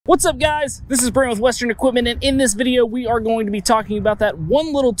What's up, guys? This is Brent with Western Equipment, and in this video we are going to be talking about that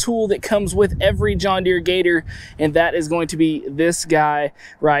one little tool that comes with every John Deere Gator, and that is going to be this guy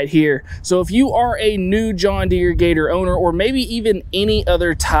right here. So if you are a new John Deere Gator owner, or maybe even any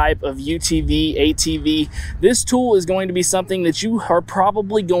other type of UTV, ATV, this tool is going to be something that you are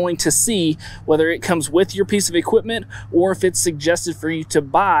probably going to see, whether it comes with your piece of equipment or if it's suggested for you to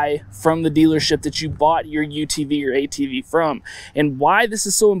buy from the dealership that you bought your UTV or ATV from. And why this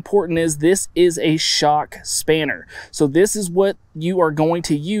is so important is this is a shock spanner. So this is what you are going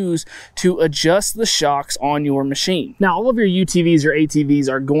to use to adjust the shocks on your machine. Now, all of your UTVs or ATVs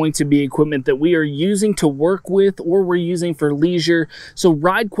are going to be equipment that we are using to work with, or we're using for leisure. So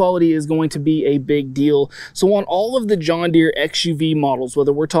ride quality is going to be a big deal. So on all of the John Deere XUV models,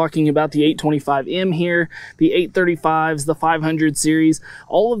 whether we're talking about the 825M here, the 835s, the 500 series,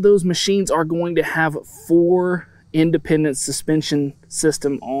 all of those machines are going to have 4 independent suspension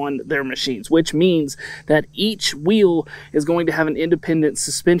system on their machines, which means that each wheel is going to have an independent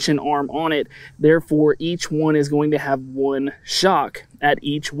suspension arm on it. Therefore, each one is going to have one shock at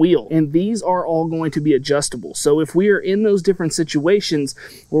each wheel, and these are all going to be adjustable. So if we are in those different situations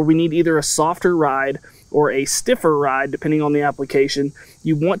where we need either a softer ride or a stiffer ride, depending on the application,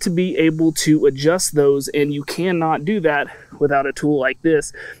 you want to be able to adjust those, and you cannot do that without a tool like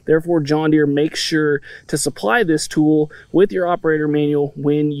this. Therefore, John Deere makes sure to supply this tool with your operator manual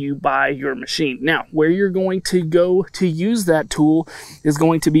when you buy your machine. Now, where you're going to go to use that tool is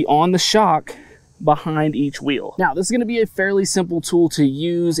going to be on the shock behind each wheel. Now, this is going to be a fairly simple tool to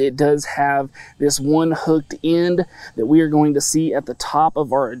use. It does have this one hooked end that we are going to see at the top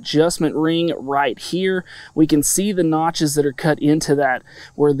of our adjustment ring right here. We can see the notches that are cut into that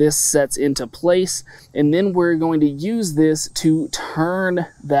where this sets into place, and then we're going to use this to turn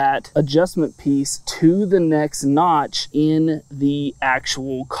that adjustment piece to the next notch in the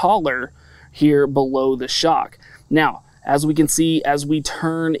actual collar here below the shock. Now, as we can see, as we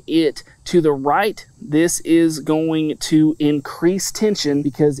turn it to the right, this is going to increase tension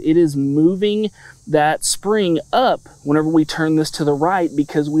because it is moving that spring up whenever we turn this to the right,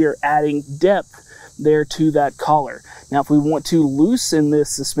 because we are adding depth there to that collar. Now, if we want to loosen this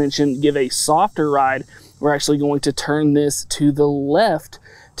suspension, give a softer ride, we're actually going to turn this to the left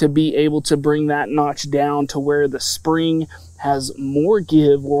to be able to bring that notch down to where the spring has more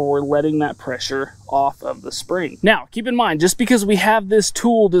give, where we're letting that pressure off of the spring. Now, keep in mind, just because we have this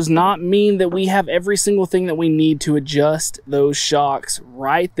tool does not mean that we have every single thing that we need to adjust those shocks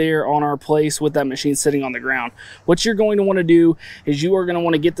right there on our place with that machine sitting on the ground. What you're going to want to do is you are going to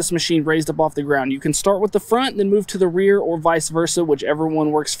want to get this machine raised up off the ground. You can start with the front and then move to the rear, or vice versa, whichever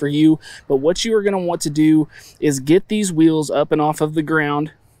one works for you. But what you are going to want to do is get these wheels up and off of the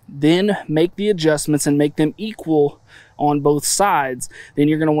ground, then make the adjustments and make them equal on both sides. Then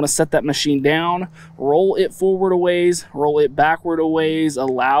you're going to want to set that machine down, roll it forward a ways, roll it backward a ways,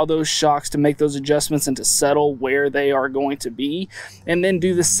 allow those shocks to make those adjustments and to settle where they are going to be, and then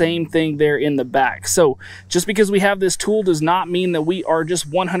do the same thing there in the back. So just because we have this tool does not mean that we are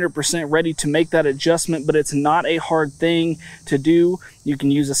just 100% ready to make that adjustment, but it's not a hard thing to do. You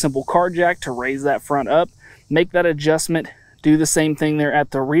can use a simple car jack to raise that front up, make that adjustment, do the same thing there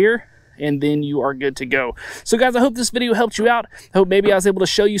at the rear, and then you are good to go. So guys, I hope this video helped you out. I hope maybe I was able to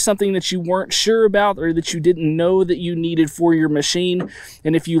show you something that you weren't sure about, or that you didn't know that you needed for your machine.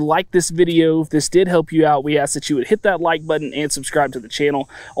 And if you like this video, if this did help you out, we ask that you would hit that like button and subscribe to the channel.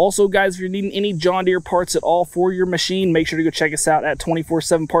 Also, guys, if you're needing any John Deere parts at all for your machine, make sure to go check us out at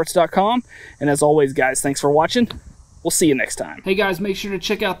 247parts.com. And as always, guys, thanks for watching. We'll see you next time. Hey guys, make sure to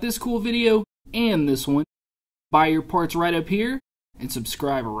check out this cool video and this one. Buy your parts right up here and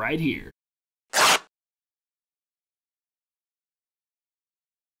subscribe right here.